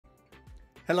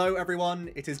Hello everyone,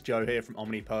 it is Joe here from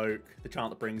Omnipoke, the channel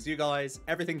that brings you guys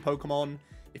everything Pokemon.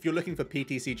 If you're looking for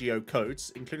PTCGO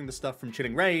codes, including the stuff from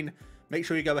Chilling Reign, make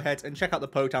sure you go ahead and check out the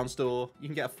Potown store. You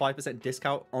can get a 5%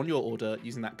 discount on your order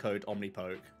using that code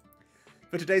Omnipoke.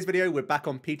 For today's video, we're back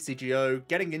on PTCGO,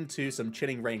 getting into some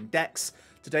Chilling Reign decks.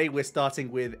 Today we're starting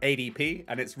with ADP,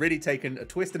 and it's really taken a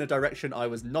twist in a direction I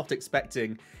was not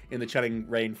expecting in the Chilling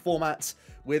Reign format,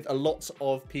 with a lot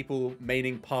of people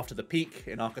maining Path to the Peak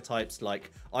in archetypes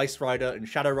like Ice Rider and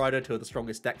Shadow Rider, two of the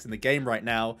strongest decks in the game right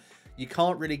now. You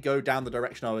can't really go down the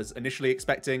direction I was initially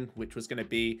expecting, which was going to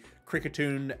be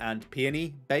Kricketune and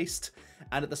Peony based.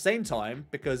 And at the same time,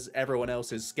 because everyone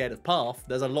else is scared of Path,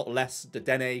 there's a lot less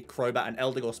Dedenne, Crobat, and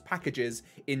Eldegoss packages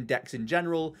in decks in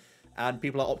general, and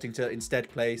people are opting to instead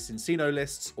play Cinccino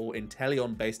lists or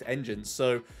Inteleon-based engines.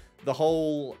 So the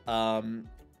whole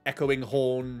Echoing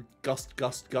Horn, Gust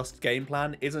game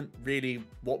plan isn't really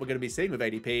what we're going to be seeing with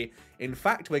ADP. In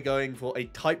fact, we're going for a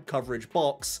type coverage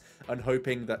box and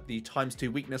hoping that the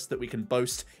 ×2 weakness that we can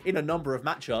boast in a number of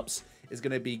matchups is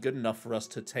going to be good enough for us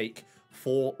to take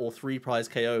 4 or 3 prize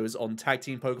KOs on tag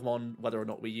team Pokemon, whether or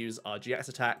not we use our GX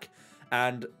attack.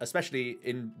 And especially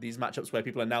in these matchups where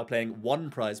people are now playing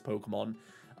 1 prize Pokemon,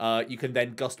 you can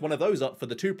then gust one of those up for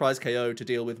the 2 prize KO to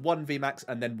deal with 1 VMAX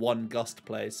and then 1 gust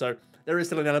play. So there is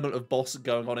still an element of boss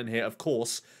going on in here, of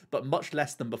course, but much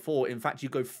less than before. In fact, you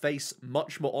go face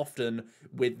much more often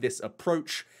with this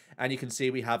approach. And you can see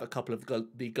we have a couple of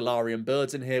the Galarian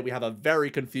birds in here. We have a very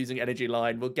confusing energy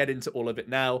line. We'll get into all of it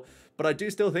now. But I do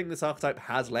still think this archetype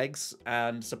has legs.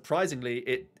 And surprisingly,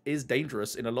 it is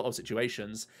dangerous in a lot of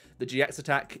situations. The GX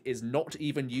attack is not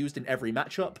even used in every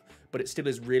matchup, but it still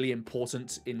is really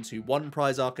important into 1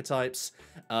 prize archetypes.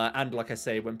 And like I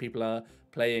say, when people are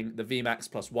playing the VMAX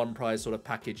plus 1 prize sort of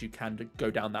package, you can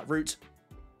go down that route.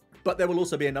 But there will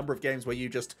also be a number of games where you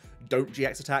just don't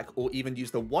GX attack or even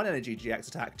use the 1 energy GX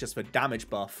attack just for damage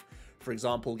buff. For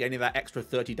example, gaining that extra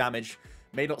 30 damage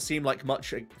may not seem like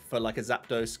much for like a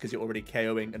Zapdos because you're already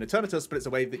KOing an Eternatus, but it's a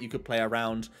way that you could play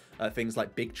around things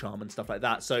like Big Charm and stuff like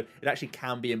that. So it actually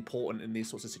can be important in these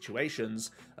sorts of situations,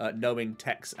 knowing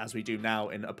techs as we do now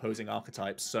in opposing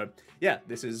archetypes. So yeah,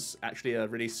 this is actually a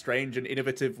really strange and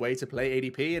innovative way to play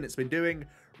ADP, and it's been doing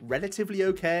relatively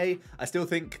okay. I still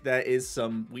think there is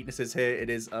some weaknesses here. It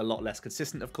is a lot less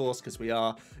consistent, of course, because we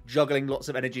are juggling lots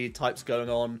of energy types going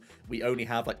on. We only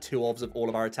have like 2 of all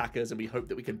of our attackers, and we hope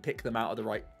that we can pick them out at the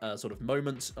right sort of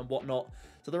moment and whatnot.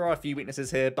 So there are a few weaknesses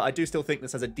here, but I do still think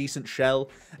this has a decent shell,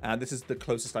 and this is the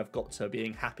closest I've got to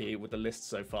being happy with the list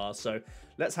so far. So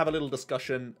let's have a little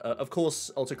discussion. Of course,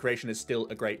 Alter Creation is still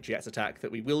a great GX attack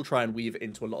that we will try and weave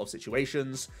into a lot of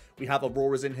situations. We have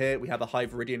Auroras in here, we have a high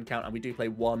Viridian count, and we do play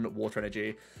 1 water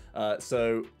energy.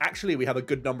 So actually we have a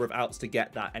good number of outs to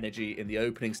get that energy in the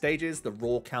opening stages. The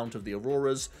raw count of the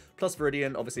Auroras plus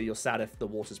Viridian, obviously you're sad if the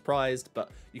water's prized,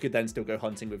 but you could then still go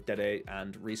hunting with Dede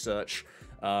and Research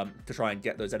to try and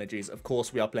get those energies. Of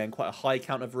course, we are playing quite a high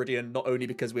count of Viridian, not only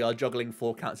because we are juggling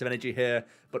 4 counts of energy here,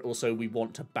 but also we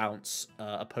want to bounce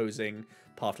opposing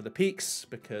Path to the Peaks,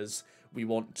 because we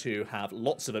want to have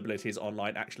lots of abilities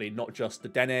online, actually, not just the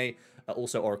Dedenne,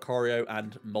 also Oricorio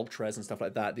and Moltres and stuff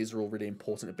like that. These are all really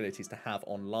important abilities to have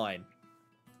online.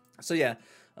 So yeah,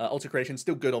 Alter Creation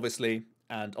still good, obviously,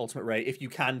 and Ultimate Ray, if you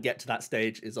can get to that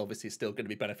stage, is obviously still going to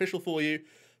be beneficial for you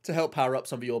to help power up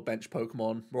some of your bench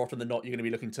Pokemon. More often than not, you're going to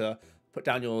be looking to put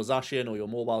down your Zacian or your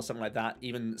Mawile, something like that.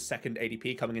 Even second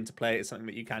ADP coming into play is something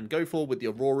that you can go for, with the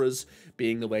Auroras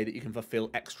being the way that you can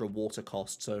fulfill extra water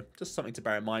costs. So just something to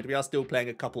bear in mind. We are still playing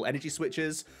a couple energy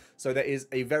switches, so there is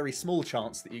a very small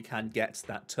chance that you can get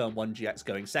that turn 1 GX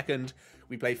going second.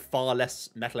 We play far less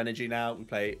metal energy now. We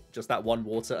play just that 1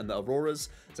 water and the Auroras,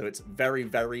 so it's very,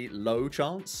 very low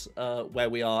chance where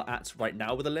we are at right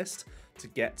now with the list to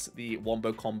get the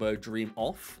Wombo Combo Dream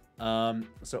off.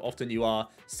 So often you are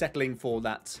settling for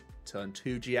that turn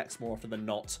 2 GX more often than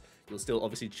not. You'll still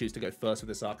obviously choose to go first with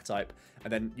this archetype,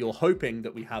 and then you're hoping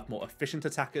that we have more efficient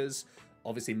attackers.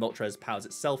 Obviously, Moltres powers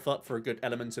itself up for a good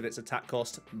element of its attack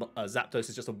cost. Zapdos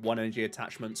is just a 1 energy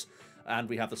attachment, and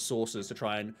we have the Saucers to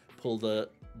try and pull the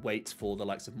weight for the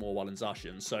likes of Mawile and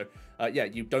Zacian. So yeah,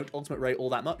 you don't Ultimate Ray all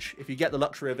that much. If you get the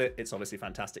luxury of it, it's obviously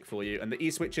fantastic for you. And the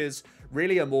E-switches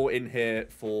really are more in here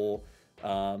for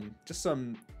just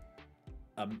some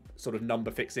sort of number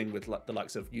fixing, with the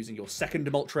likes of using your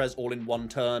second Moltres all in 1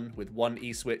 turn with 1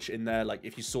 E-switch in there. Like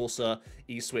if you Saucer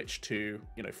E-switch to,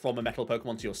 you know, from a metal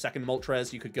Pokemon to your second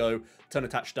Moltres, you could go Turn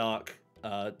Attach Dark,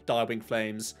 Dire Wing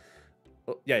Flames,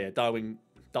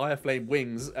 Dire Flame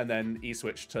Wings, and then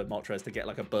E-switch to Moltres to get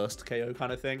like a burst KO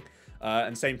kind of thing.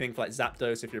 And same thing for like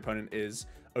Zapdos if your opponent is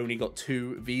only got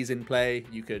 2 Vs in play,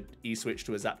 you could E-switch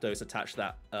to a Zapdos, attach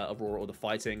that Aurora or the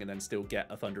Fighting, and then still get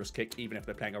a Thunderous Kick, even if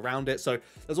they're playing around it. So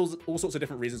there's all sorts of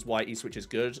different reasons why E-switch is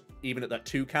good. Even at that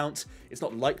 2 count, it's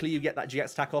not likely you get that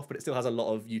GX attack off, but it still has a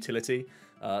lot of utility.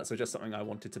 So just something I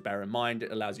wanted to bear in mind.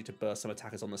 It allows you to burst some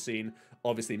attackers on the scene.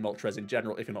 Obviously, Moltres in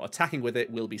general, if you're not attacking with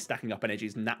it, will be stacking up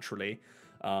energies naturally.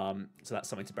 So that's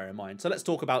something to bear in mind. So let's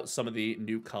talk about some of the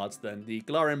new cards then. The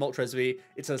Galarian Moltres V,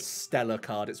 it's a stellar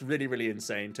card. It's really, really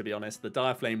insane, to be honest. The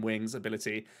Dire Flame Wings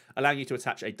ability, allowing you to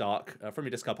attach a Dark from your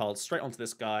discard pile straight onto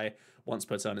this guy once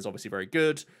per turn, is obviously very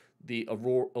good. The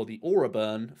Aurora or the Aura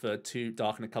Burn for 2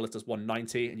 Dark and a color does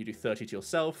 190, and you do 30 to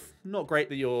yourself. Not great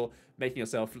that you're making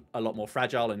yourself a lot more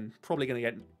fragile and probably going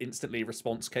to get instantly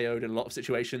response KO'd in a lot of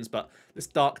situations, but this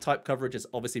Dark type coverage is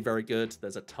obviously very good.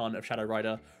 There's a ton of Shadow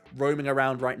Rider roaming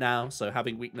around right now, so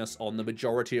having weakness on the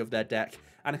majority of their deck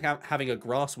and having a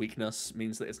Grass weakness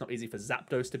means that it's not easy for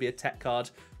Zapdos to be a tech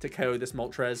card to KO this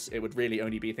Moltres. It would really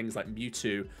only be things like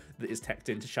Mewtwo that is teched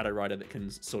into Shadow Rider that can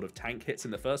sort of tank hits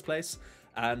in the first place.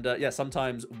 And yeah,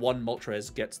 sometimes one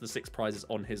Moltres gets the 6 prizes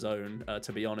on his own.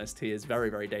 To be honest, he is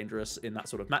very, very dangerous in that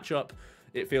sort of matchup.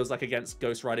 It feels like against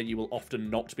Ghost Rider, you will often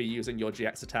not be using your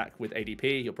GX attack with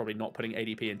ADP. You're probably not putting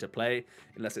ADP into play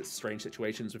unless it's strange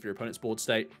situations with your opponent's board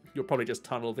state. You're probably just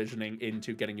tunnel visioning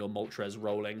into getting your Moltres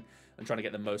rolling and trying to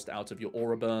get the most out of your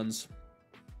Aura Burns.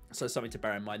 So something to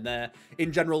bear in mind there.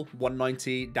 In general,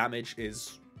 190 damage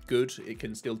is good. It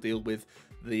can still deal with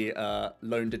the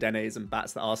lone Dedennes and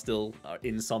bats that are still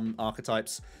in some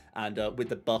archetypes, and with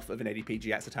the buff of an ADP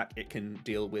GX attack, it can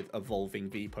deal with evolving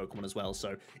V Pokemon as well,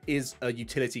 so is a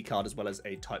utility card as well as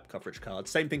a type coverage card.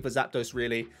 Same thing for Zapdos,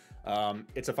 really.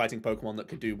 It's a fighting Pokemon that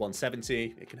can do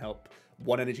 170. It can help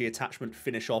 1 energy attachment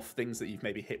finish off things that you've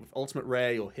maybe hit with Ultimate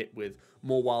Ray or hit with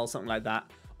Mawile, something like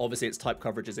that. Obviously, its type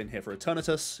coverage is in here for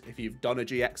Eternatus. If you've done a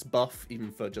GX buff, even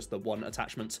for just the 1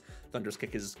 attachment, Thunderous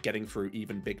Kick is getting through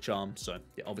even Big Charm. So,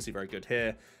 yeah, obviously very good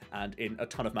here. And in a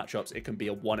ton of matchups, it can be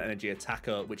a 1 energy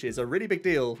attacker, which is a really big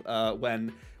deal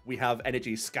when we have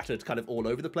energy scattered kind of all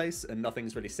over the place and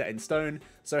nothing's really set in stone.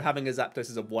 So having a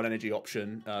Zapdos as a 1 energy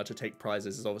option to take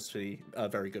prizes is obviously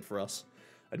very good for us.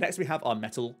 Next, we have our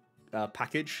Metal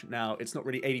package. Now, it's not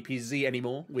really ADP-Z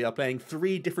anymore. We are playing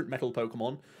 3 different Metal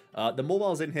Pokemon. The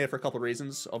Mawile's in here for a couple of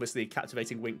reasons. Obviously,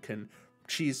 Captivating Wink can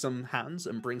cheese some hands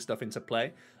and bring stuff into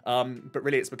play. But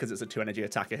really, it's because it's a 2 energy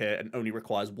attacker here and only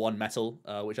requires 1 Metal,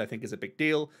 which I think is a big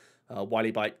deal.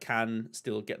 Wily Bite can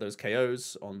still get those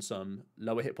KOs on some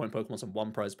lower hit point Pokemon, some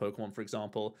 1 prize Pokemon, for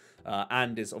example,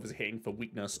 and is obviously hitting for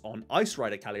weakness on Ice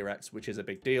Rider Calyrex, which is a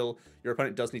big deal. Your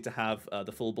opponent does need to have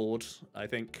the full board, I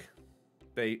think.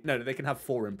 They can have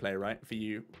 4 in play, right, for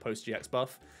you post GX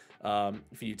buff,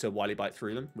 for you to Wily Bite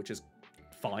through them, which is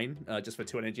fine, just for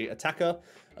 2 energy attacker.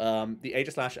 The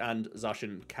Aegislash and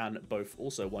Zacian can both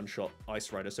also one-shot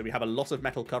Ice Rider, so we have a lot of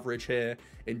metal coverage here.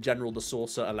 In general, the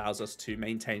Saucer allows us to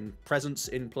maintain presence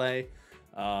in play,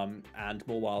 and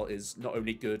Mawile is not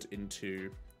only good into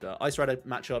the Ice Rider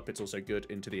matchup, it's also good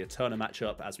into the Eterna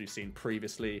matchup, as we've seen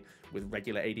previously with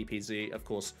regular ADP-Z. Of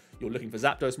course, you're looking for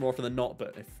Zapdos more often than not,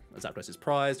 but if Zapdos is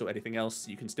prized or anything else,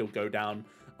 you can still go down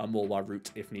a Mawile route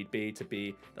if need be to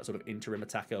be that sort of interim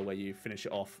attacker where you finish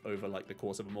it off over like the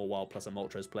course of a Mawile plus a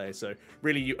Moltres play. So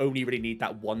really, you only really need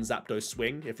that 1 Zapdos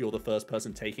swing if you're the first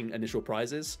person taking initial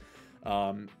prizes.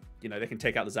 You know, they can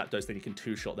take out the Zapdos, then you can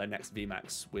 2-shot their next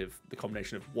VMAX with the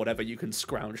combination of whatever you can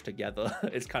scrounge together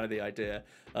is kind of the idea.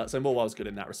 So Mawile's good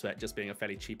in that respect, just being a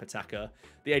fairly cheap attacker.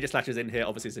 The Aegislash is in here,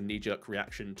 obviously it's a knee-jerk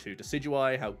reaction to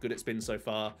Decidueye, how good it's been so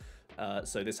far.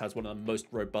 So this has one of the most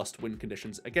robust win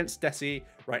conditions against Deci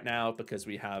right now because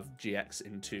we have GX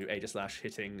into Aegislash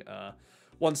hitting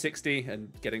 160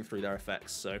 and getting through their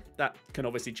effects. So that can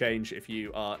obviously change if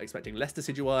you are expecting less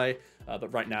Decidueye,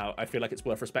 but right now I feel like it's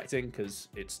worth respecting because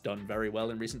it's done very well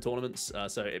in recent tournaments.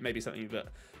 So it may be something that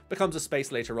becomes a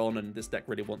space later on, and this deck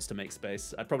really wants to make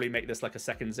space. I'd probably make this like a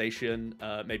second Zacian,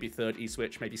 maybe 3rd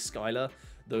E-Switch, maybe Skylar.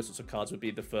 Those sorts of cards would be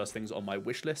the first things on my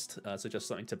wish list, so just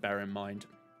something to bear in mind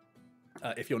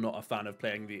if you're not a fan of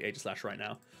playing the Aegislash right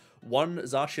now. 1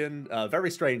 Zacian, very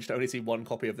strange to only see 1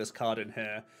 copy of this card in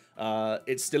here.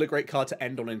 It's still a great card to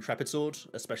end on Intrepid Sword,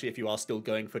 especially if you are still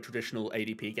going for traditional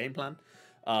ADP game plan.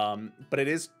 But it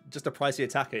is just a pricey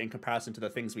attacker in comparison to the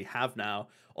things we have now.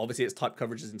 Obviously, its type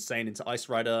coverage is insane into Ice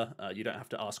Rider. You don't have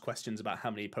to ask questions about how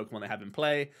many Pokemon they have in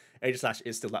play. Aegislash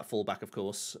is still that fallback, of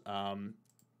course.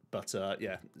 But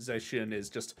yeah, Zacian is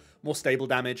just more stable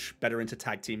damage, better into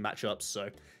tag team matchups. So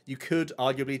you could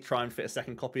arguably try and fit a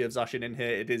second copy of Zacian in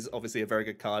here. It is obviously a very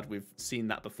good card. We've seen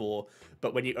that before.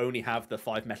 But when you only have the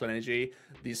 5 metal energy,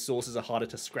 these sources are harder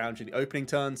to scrounge in the opening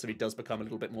turn. So he does become a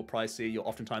little bit more pricey. You're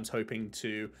oftentimes hoping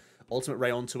to Ultimate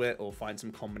Ray onto it or find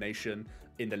some combination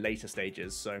in the later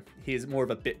stages. So he is more of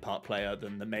a bit part player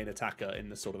than the main attacker in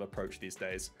this sort of approach these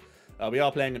days. We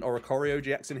are playing an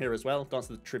Oricorio-GX in here as well. Dance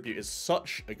of the Tribute is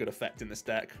such a good effect in this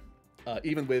deck.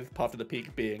 Even with Path of the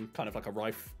Peak being kind of like a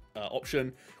rife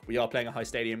option, we are playing a high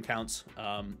stadium count.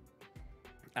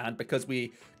 And because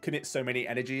we commit so many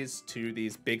energies to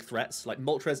these big threats, like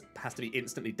Moltres has to be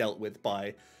instantly dealt with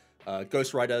by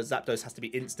Ghost Rider, Zapdos has to be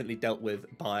instantly dealt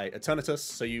with by Eternatus,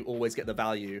 so you always get the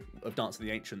value of Dance of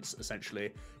the Ancients,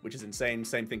 essentially, which is insane.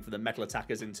 Same thing for the metal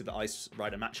attackers into the Ice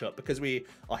Rider matchup. Because we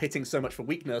are hitting so much for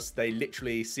weakness, they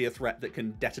literally see a threat that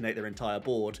can detonate their entire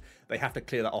board. They have to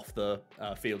clear that off the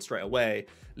field straight away,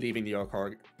 leaving the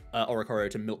Oricorio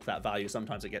to milk that value.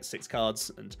 Sometimes it gets 6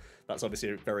 cards, and that's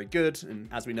obviously very good. And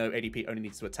as we know, ADP only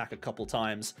needs to attack a couple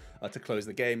times to close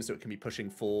the game, so it can be pushing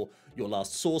for your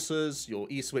last sources, your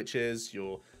E-switches,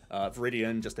 your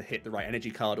Viridian, just to hit the right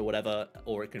energy card or whatever,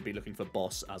 or it can be looking for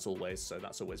boss as always, so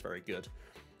that's always very good.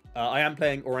 I am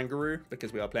playing Oranguru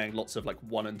because we are playing lots of like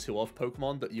 1 and 2 off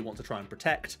Pokemon that you want to try and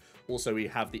protect. Also, we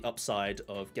have the upside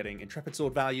of getting Intrepid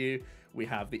Sword value. We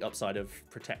have the upside of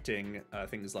protecting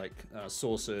things like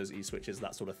sources, E-switches,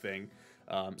 that sort of thing.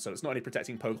 So it's not only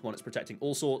protecting Pokemon, it's protecting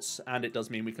all sorts, and it does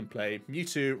mean we can play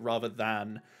Mewtwo rather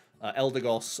than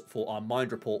Eldegoss for our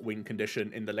Mind Report win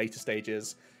condition in the later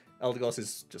stages. Eldegoss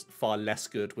is just far less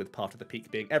good with Path of the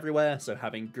Peak being everywhere, so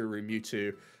having Guru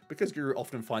Mewtwo, because Guru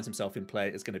often finds himself in play,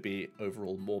 is going to be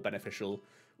overall more beneficial.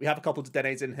 We have a couple of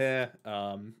Dedennes in here,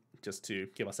 just to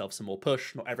give ourselves some more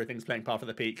push. Not everything's playing Path of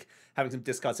the Peak. Having some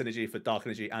discard synergy for Dark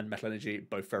Energy and Metal Energy,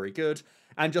 both very good.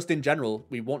 And just in general,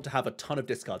 we want to have a ton of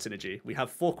discard synergy. We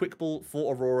have 4 Quick Ball,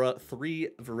 4 Aurora, 3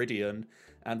 Viridian,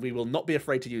 and we will not be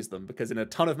afraid to use them, because in a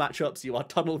ton of matchups, you are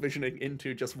tunnel visioning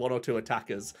into just 1 or 2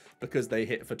 attackers because they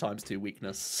hit for ×2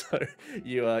 weakness. So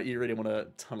you really want to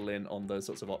tunnel in on those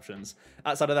sorts of options.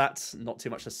 Outside of that, not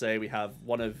too much to say. We have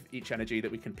 1 of each energy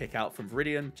that we can pick out from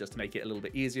Viridian, just to make it a little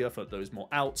bit easier for those more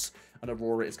outs. And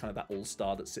Aurora is kind of that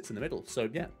all-star that sits in the middle. So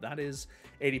yeah, that is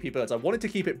ADP Birds. I wanted to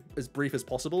keep it as brief as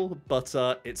possible, but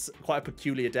it's quite a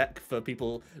peculiar deck for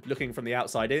people looking from the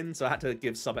outside in, so I had to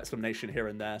give some explanation here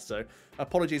and there. So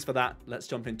apologies for that. Let's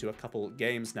jump into a couple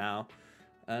games now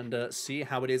and see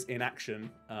how it is in action.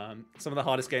 Some of the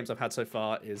hardest games I've had so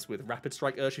far is with Rapid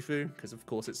Strike Urshifu, because of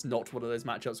course it's not one of those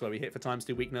matchups where we hit for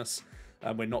 ×2 weakness.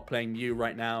 We're not playing Mew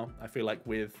right now. I feel like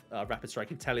with Rapid Strike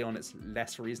Inteleon, it's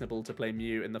less reasonable to play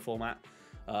Mew in the format,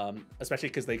 especially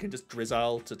because they can just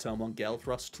Drizzile to turn 1 Gale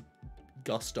Thrust,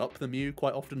 gust up the Mew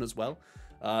quite often as well.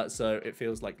 So it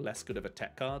feels like less good of a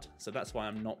tech card. So that's why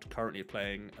I'm not currently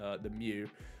playing the Mew.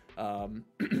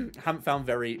 Haven't found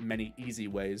very many easy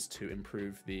ways to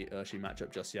improve the Urshi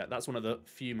matchup just yet. That's one of the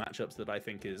few matchups that I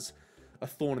think is a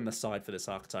thorn in the side for this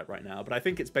archetype right now, but I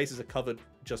think its bases are covered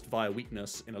just via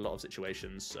weakness in a lot of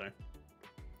situations, so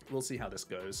we'll see how this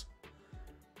goes.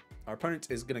 Our opponent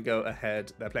is going to go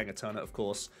ahead, they're playing Eterna of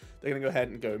course, they're going to go ahead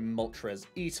and go Moltres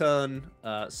E-turn,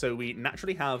 so we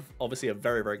naturally have obviously a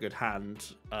very, very good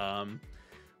hand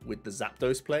with the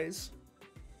Zapdos plays.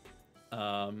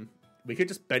 We could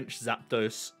just bench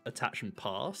Zapdos, attach and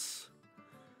pass,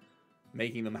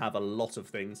 making them have a lot of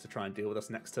things to try and deal with us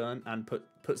next turn, and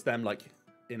puts them like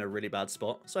in a really bad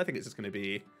spot. So I think it's just going to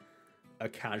be a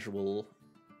casual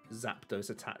Zapdos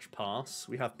attach pass.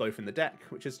 We have both in the deck,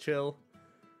 which is chill.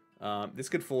 This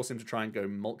could force him to try and go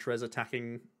Moltres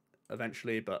attacking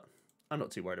eventually, but I'm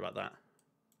not too worried about that.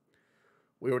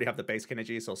 We already have the basic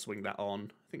energy, so I'll swing that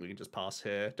on. I think we can just pass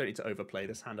here. Don't need to overplay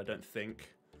this hand, I don't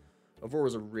think.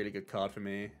 Aurora's a really good card for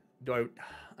me.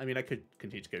 I mean, I could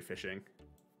continue to go fishing.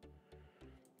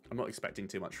 I'm not expecting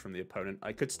too much from the opponent.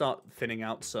 I could start thinning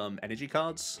out some energy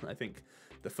cards. I think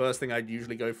the first thing I'd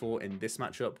usually go for in this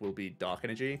matchup will be Dark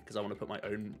Energy, because I want to put my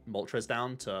own Moltres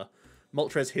down to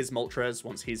Moltres his Moltres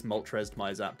once he's Moltres'd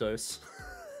my Zapdos.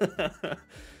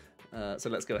 So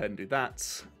let's go ahead and do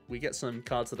that. We get some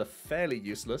cards that are fairly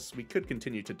useless. We could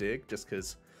continue to dig, just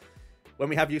because when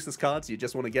we have useless cards, you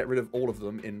just want to get rid of all of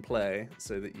them in play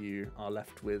so that you are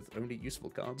left with only useful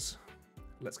cards.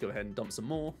 Let's go ahead and dump some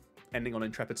more. Ending on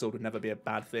Intrepid Sword would never be a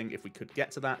bad thing if we could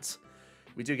get to that.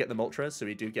 We do get the Moltres, so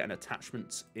we do get an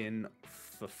attachment in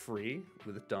for free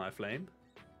with a Dire Flame.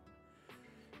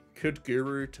 Could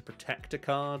Guru to protect a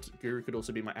card. Guru could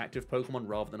also be my active Pokemon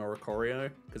rather than Oricorio,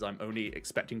 because I'm only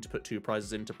expecting to put 2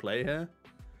 prizes into play here.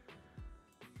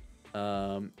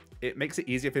 It makes it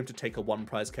easier for him to take a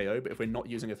 1-prize KO, but if we're not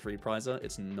using a 3-prizer,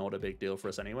 it's not a big deal for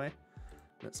us anyway.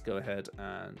 Let's go ahead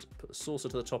and put the Saucer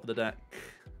to the top of the deck.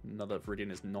 Another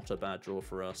Viridian is not a bad draw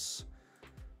for us.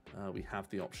 We have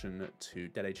the option to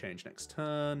Dedenne change next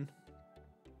turn.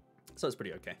 So it's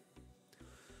pretty okay.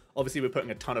 Obviously, we're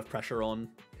putting a ton of pressure on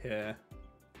here.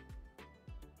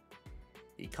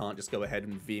 He can't just go ahead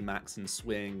and VMAX and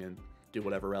swing and do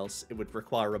whatever else. It would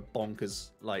require a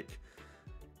bonkers, like,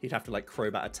 he'd have to like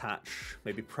Crobat attach,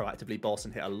 maybe proactively boss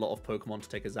and hit a lot of Pokemon to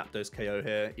take a Zapdos KO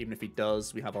here. Even if he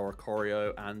does, we have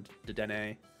Oricorio and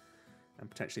Dedenne and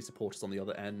potentially support us on the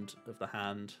other end of the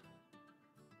hand.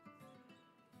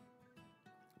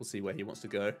 We'll see where he wants to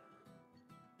go.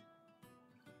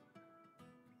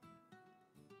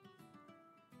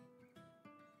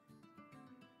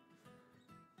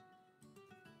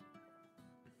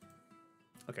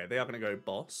 Okay, they are going to go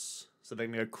boss. So they're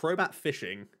going to go Crobat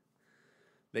fishing.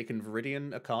 They can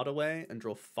Viridian a card away and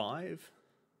draw 5.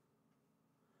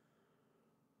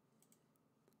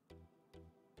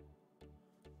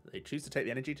 They choose to take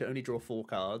the energy to only draw 4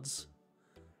 cards.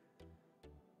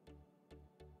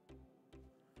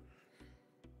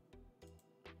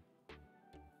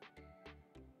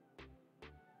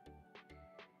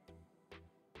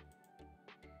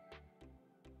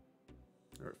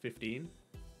 They're at 15.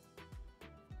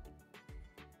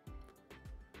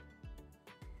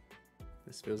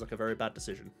 This feels like a very bad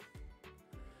decision.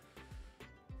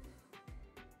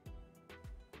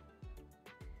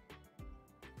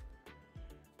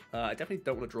 I definitely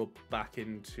don't want to draw back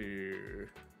into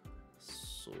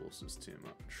sources too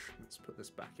much. Let's put this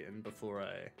back in before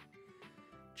I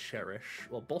cherish.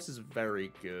 Well, boss is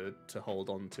very good to hold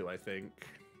on to, I think.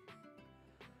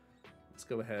 Let's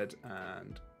go ahead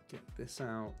and get this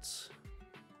out.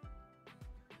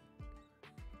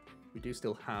 We do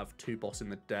still have 2 boss in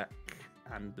the deck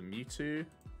and the Mewtwo.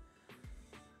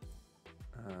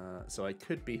 So I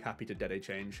could be happy to Dedenne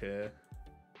change here.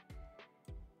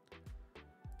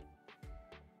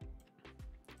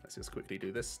 Let's just quickly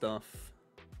do this stuff.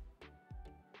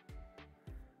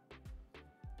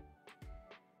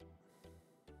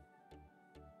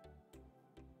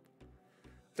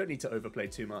 Don't need to overplay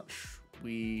too much.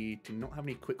 We do not have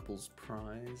any quick balls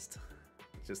prized.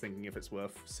 Just thinking if it's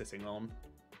worth sitting on.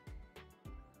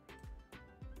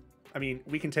 I mean,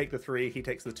 we can take the 3, he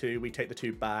takes the 2, we take the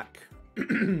 2 back.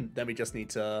 Then we just need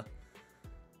to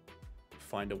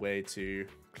find a way to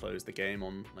close the game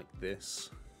on like this.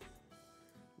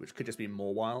 Which could just be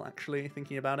Mawile, actually,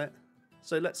 thinking about it.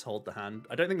 So let's hold the hand.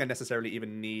 I don't think I necessarily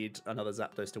even need another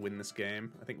Zapdos to win this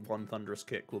game. I think 1 Thunderous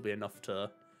Kick will be enough to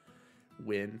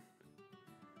win.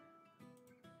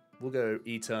 We'll go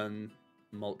E-Turn,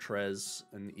 Moltres,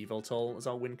 and Yveltal as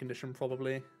our win condition,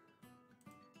 probably.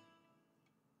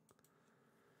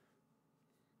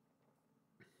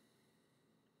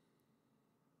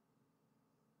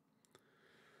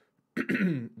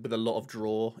 With a lot of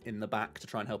draw in the back to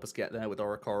try and help us get there with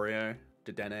Oricorio,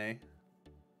 Dedenne,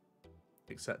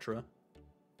 etc.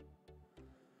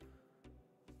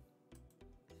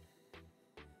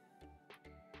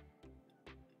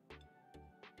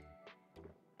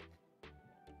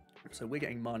 So we're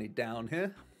getting money down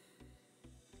here.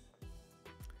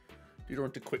 Do draw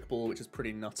into Quick Ball, which is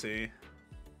pretty nutty.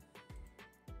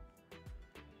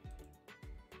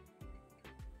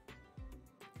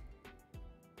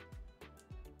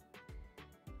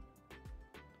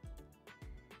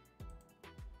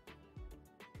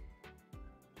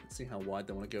 See how wide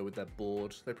they want to go with their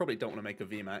board. They probably don't want to make a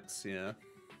VMAX, yeah.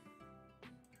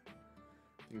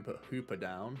 You can put Hooper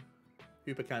down.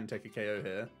 Hooper can take a KO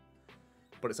here,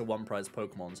 but it's a 1-prize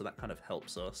Pokemon, so that kind of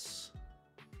helps us.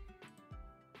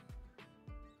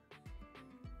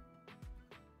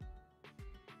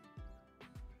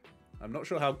 I'm not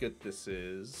sure how good this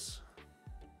is.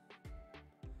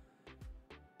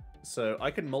 So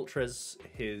I can Moltres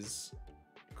his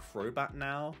Crobat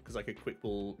now, because I could Quick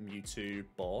Ball Mewtwo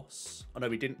boss. Oh no,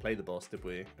 we didn't play the boss, did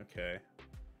we? Okay.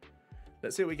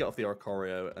 Let's see what we get off the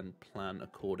Oricorio and plan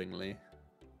accordingly.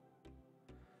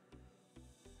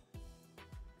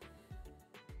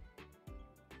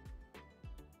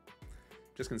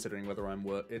 Just considering whether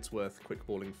it's worth Quick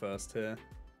Balling first here.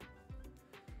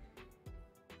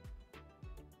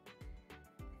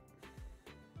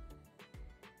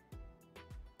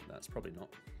 That's probably not.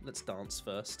 Let's dance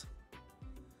first.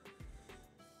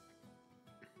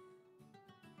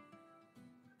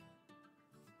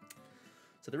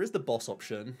 So there is the boss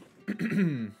option.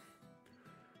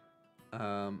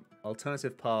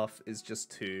 Alternative path is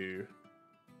just to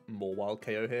Mawile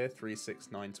KO here. 3,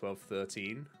 6, 9, 12,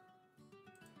 13.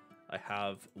 I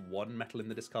have 1 metal in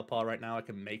the discard pile right now. I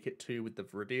can make it 2 with the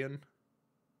Viridian.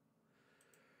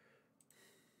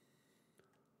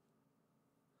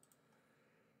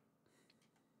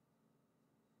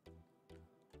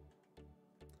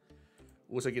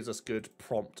 Also gives us good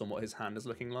prompt on what his hand is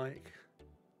looking like.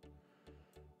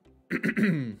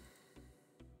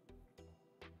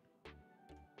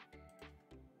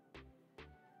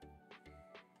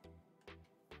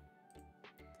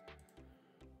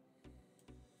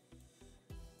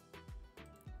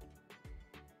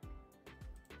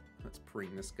 Let's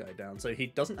bring this guy down. So he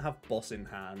doesn't have boss in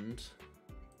hand.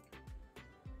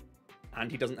 And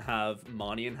he doesn't have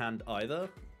Marnie in hand either.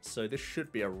 So this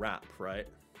should be a wrap, right?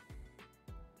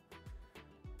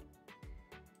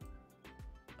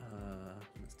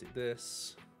 Let's do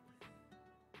this.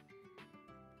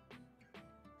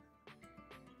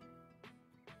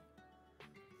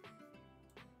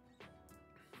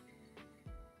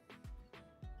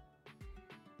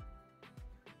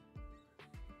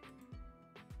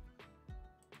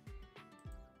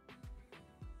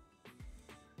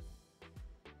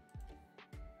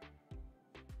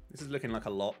 This is looking like a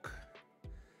lock.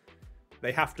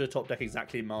 They have to top deck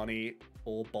exactly Marnie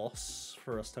or boss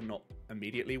for us to not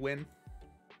immediately win.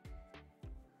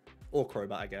 Or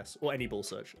Crobat, I guess. Or any ball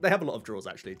search. They have a lot of draws,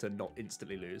 actually, to not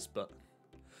instantly lose, but...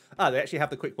 Ah, they actually have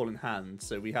the quick ball in hand,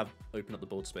 so we have opened up the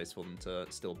board space for them to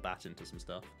still bat into some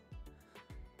stuff.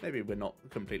 Maybe we're not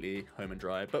completely home and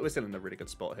dry, but we're still in a really good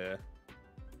spot here.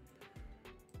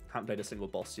 Haven't played a single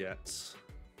boss yet.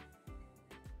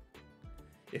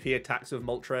 If he attacks with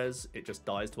Moltres, it just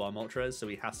dies to our Moltres, so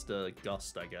he has to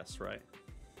Gust, I guess, right?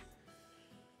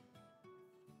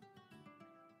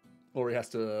 Or he has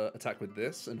to attack with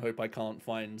this and hope I can't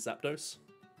find Zapdos.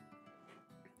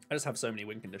 I just have so many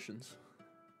win conditions.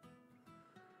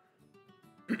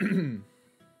 Win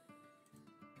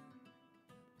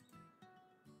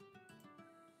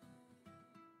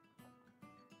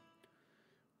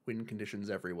conditions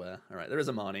everywhere. Alright, there is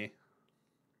a Marnie.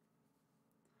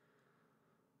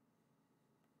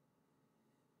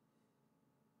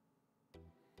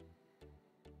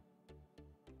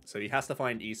 So he has to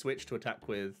find E-Switch to attack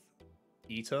with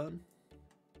E-Turn.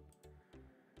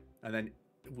 And then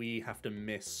we have to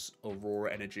miss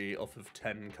Aurora Energy off of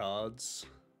 10 cards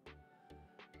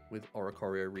with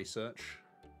Oricorio Research.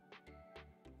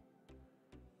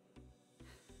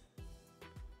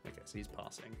 Okay, so he's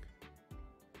passing.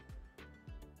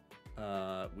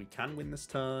 We can win this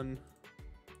turn.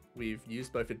 We've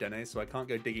used both Dedenne, so I can't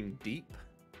go digging deep.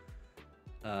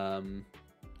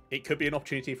 It could be an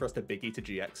opportunity for us to Big E to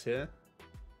GX here.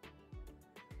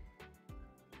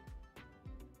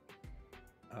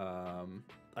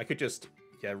 I could just,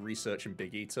 yeah, research and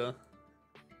Big Eater.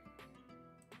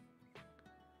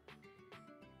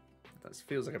 That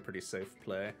feels like a pretty safe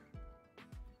play.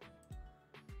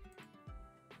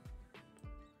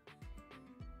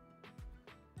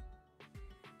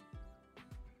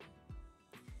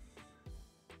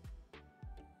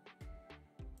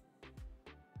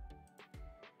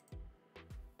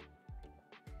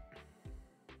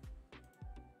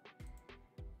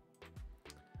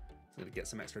 Get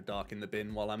some extra dark in the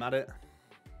bin while I'm at it.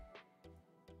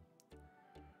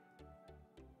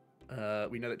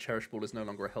 We know that Cherish Ball is no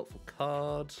longer a helpful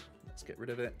card. Let's get rid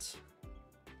of it.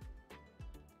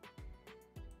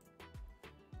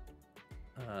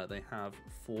 They have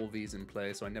 4 Vs in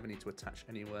play, so I never need to attach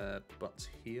anywhere but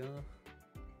here.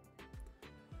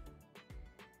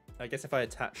 I guess if I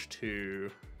attach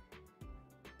to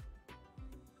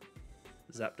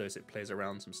Zapdos, it plays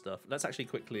around some stuff. Let's actually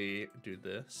quickly do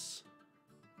this.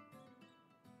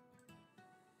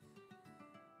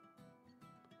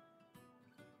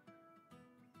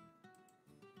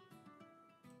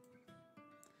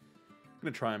 I'm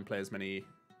going to try and play as many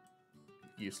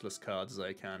useless cards as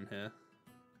I can here.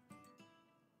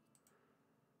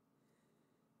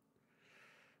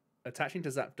 Attaching to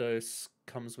Zapdos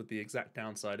comes with the exact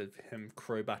downside of him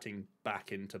Crobatting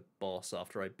back into boss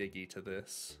after I Big E to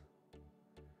this.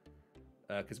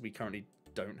 Because we currently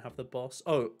don't have the boss.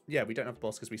 Oh, yeah, we don't have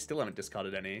boss because we still haven't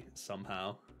discarded any,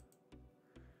 somehow.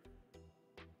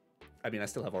 I mean, I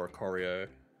still have Oricorio.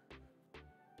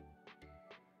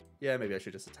 Yeah, maybe I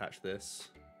should just attach this.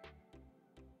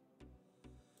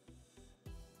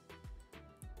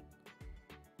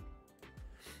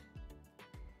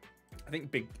 I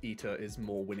think Big Eater is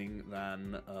more winning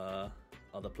than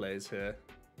other players here.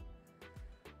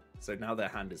 So now their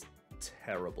hand is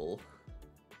terrible.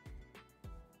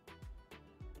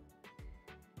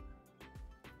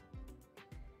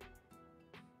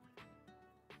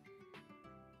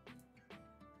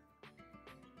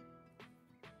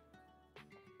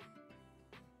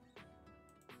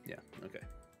 Yeah, okay.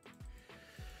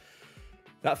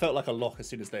 That felt like a lock as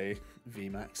soon as they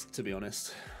VMAXed, to be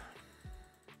honest.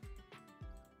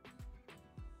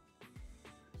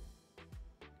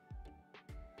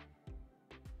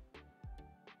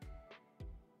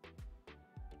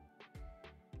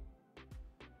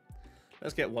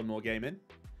 Let's get one more game in.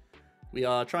 We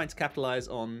are trying to capitalize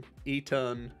on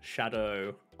E-Turn,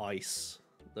 Shadow, Ice.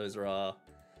 Those are our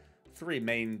three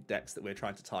main decks that we're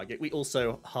trying to target. We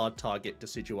also hard target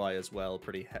Decidueye as well,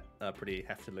 pretty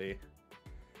heftily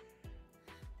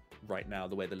right now,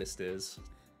 the way the list is.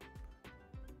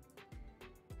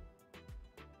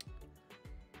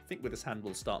 I think with this hand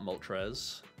we'll start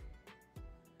Moltres.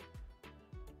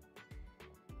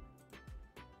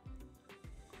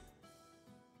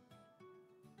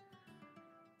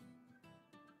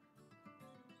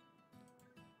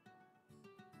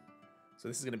 So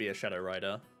this is going to be a Shadow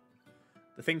Rider.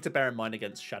 The thing to bear in mind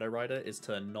against Shadow Rider is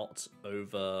to not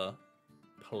overplay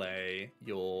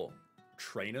your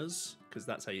trainers, because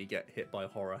that's how you get hit by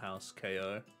Horror House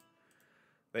KO.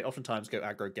 They oftentimes go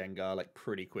aggro Gengar like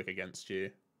pretty quick against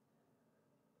you.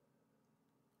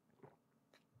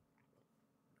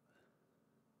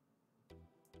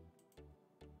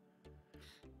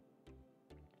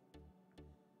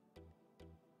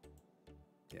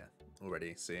 Yeah,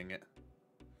 already seeing it.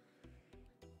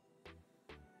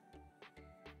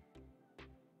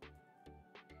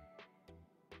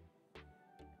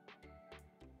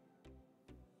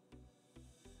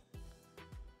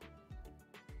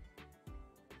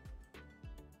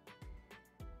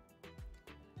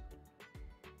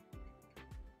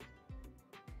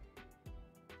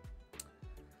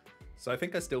 So I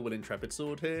think I still will Intrepid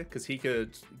Sword here, because he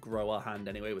could grow our hand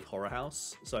anyway with Horror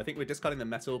House. So I think we're discarding the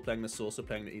Metal, playing the Saucer,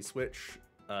 playing the E-Switch,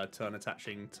 turn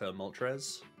attaching to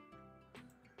Moltres.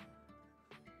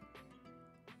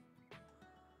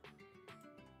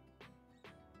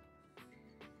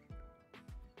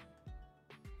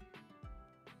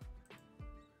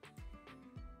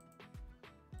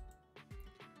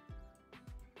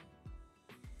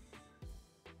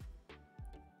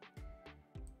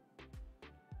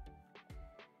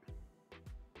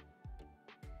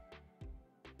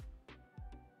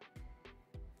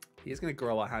 He is going to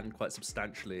grow our hand quite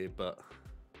substantially, but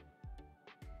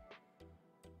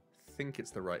I think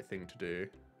it's the right thing to do.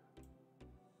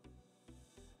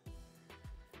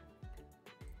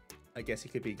 I guess he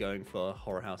could be going for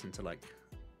Horror House into like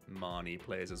Marnie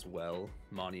plays as well.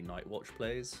 Marnie Nightwatch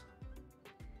plays.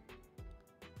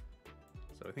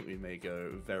 So I think we may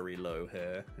go very low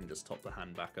here and just top the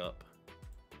hand back up.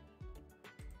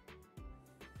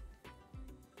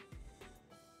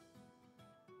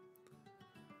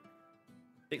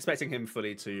 Expecting him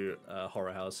fully to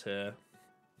Horror House here.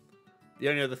 The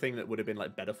only other thing that would have been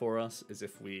like better for us is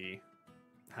if we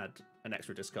had an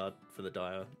extra discard for the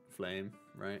Dire Flame,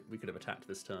 right? We could have attacked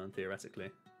this turn, theoretically.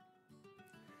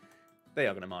 They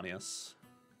are going to Marnie us.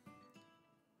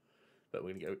 But we're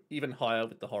going to go even higher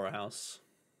with the Horror House.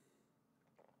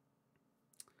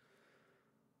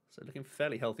 So looking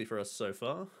fairly healthy for us so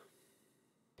far.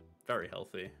 Very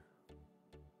healthy.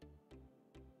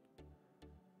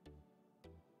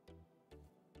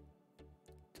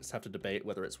 Just have to debate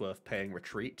whether it's worth paying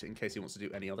Retreat in case he wants to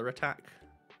do any other attack.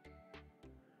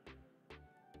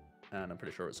 And I'm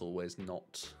pretty sure it's always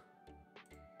not.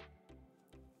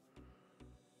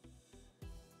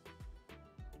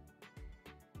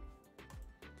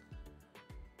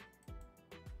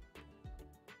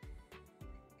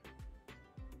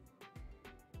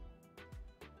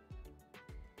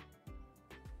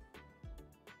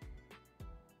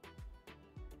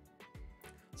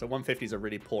 So 150 is a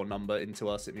really poor number into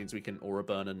us. It means we can Aura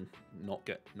Burn and not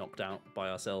get knocked out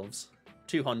by ourselves.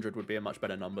 200 would be a much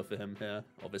better number for him here,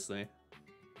 obviously.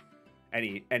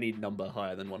 Any number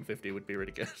higher than 150 would be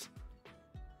really good.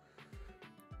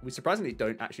 We surprisingly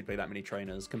don't actually play that many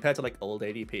trainers compared to like old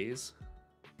ADPs.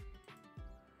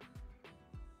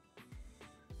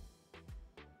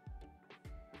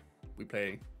 We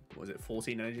play, what was it,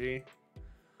 14 energy?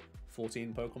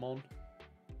 14 Pokemon?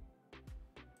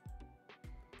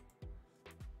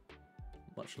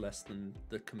 Much less than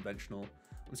the conventional.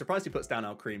 I'm surprised he puts down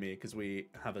Alcremie because we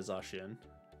have a Zacian,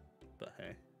 but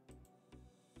hey.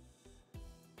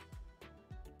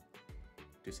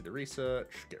 Do see the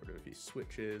research, get rid of a few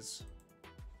switches.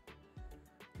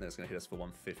 And then it's going to hit us for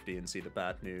 150 and see the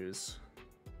bad news.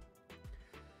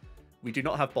 We do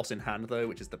not have boss in hand though,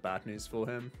 which is the bad news for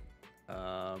him.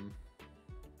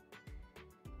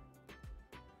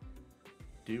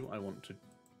 Do I want to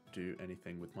do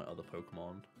anything with my other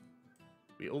Pokemon?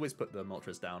 We always put the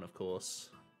Moltres down, of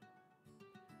course.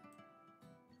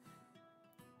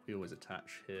 We always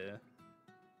attach here.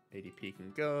 ADP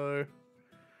can go.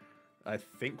 I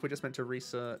think we're just meant to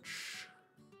research.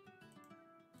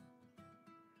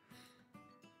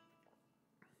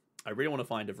 I really want to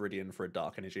find a Viridian for a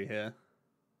Dark Energy here.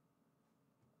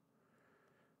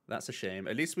 That's a shame.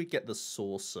 At least we get the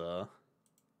Saucer.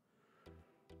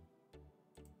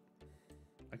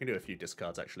 I can do a few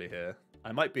discards actually here.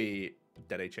 I might be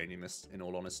Dedenne chaining this in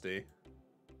all honesty.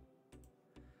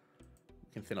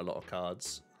 We can thin a lot of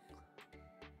cards.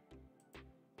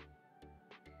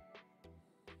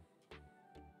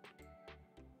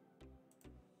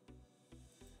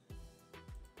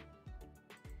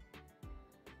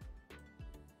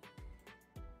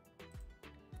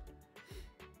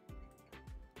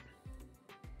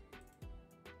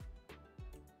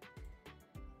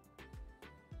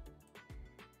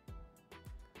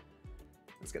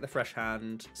 Let's get the fresh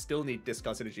hand. Still need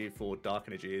discard synergy for dark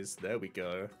energies. There we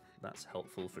go. That's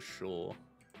helpful for sure.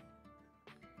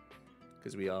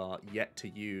 Because we are yet to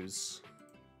use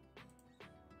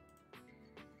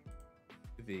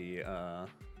the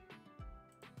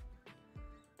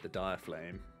Dire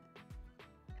Flame.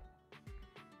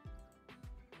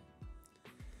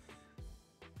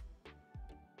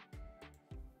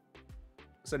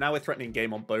 So now we're threatening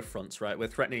game on both fronts, right? We're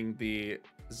threatening the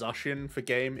Zacian for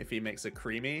game if he makes a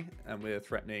Creamy, and we're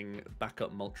threatening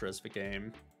backup Moltres for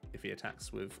game if he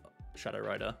attacks with Shadow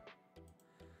Rider.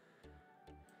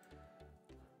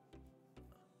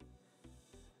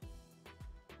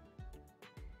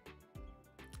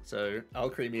 So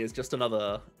Alcremie is just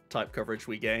another type coverage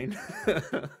we gain.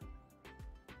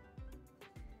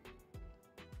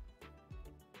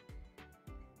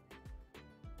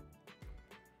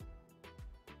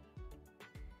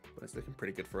 But it's looking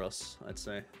pretty good for us, I'd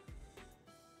say.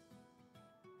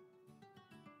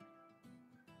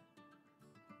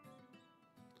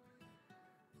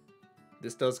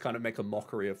 This does kind of make a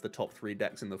mockery of the top 3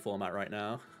 decks in the format right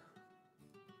now.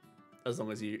 As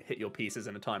long as you hit your pieces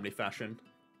in a timely fashion.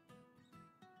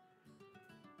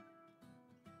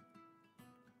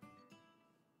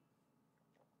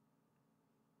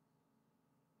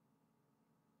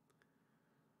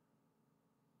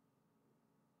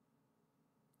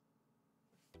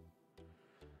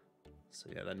 So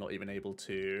yeah, they're not even able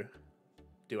to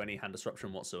do any hand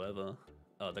disruption whatsoever.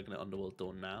 Oh, they're going to Underworld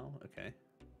Dawn now? Okay.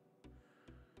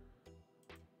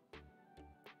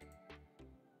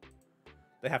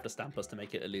 They have to stamp us to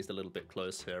make it at least a little bit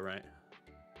close here, right?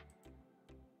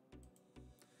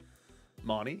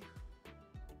 Marnie.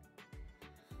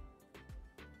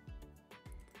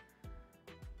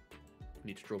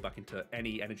 Need to draw back into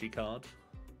any energy card.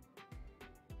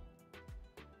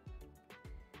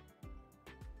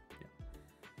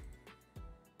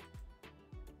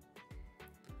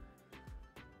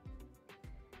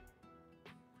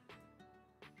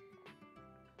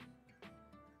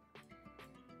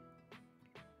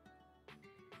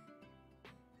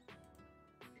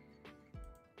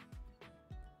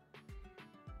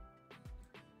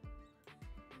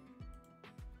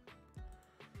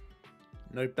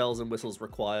 No bells and whistles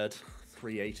required.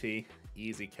 380,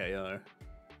 easy KO.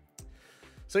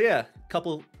 So yeah,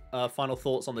 couple final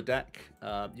thoughts on the deck.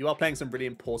 You are playing some really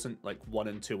important like 1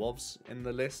 and 2 ofs in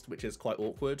the list, which is quite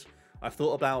awkward. I've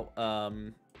thought about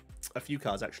a few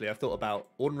cards actually. I've thought about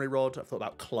Ordinary Rod. I've thought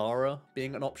about Clara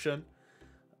being an option.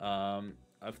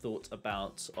 I've thought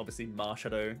about obviously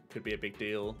Marshadow could be a big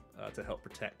deal to help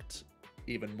protect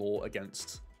even more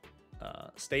against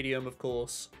Stadium, of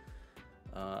course.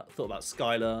 Thought about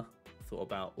Skylar, thought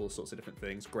about all sorts of different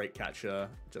things. Great catcher,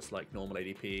 just like normal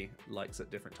ADP likes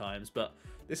at different times. But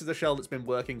this is a shell that's been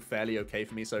working fairly okay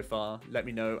for me so far. Let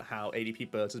me know how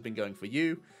ADP Birds has been going for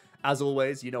you. As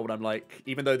always, you know what I'm like.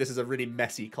 Even though this is a really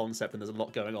messy concept and there's a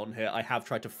lot going on here, I have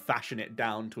tried to fashion it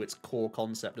down to its core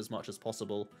concept as much as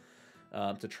possible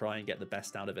to try and get the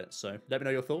best out of it. So let me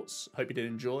know your thoughts. Hope you did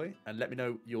enjoy, and let me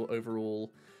know your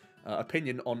overall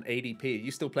opinion on ADP. Are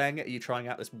you still playing it? Are you trying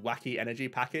out this wacky energy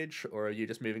package, or are you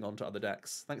just moving on to other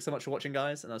decks? Thanks so much for watching,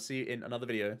 guys, and I'll see you in another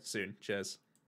video soon. Cheers.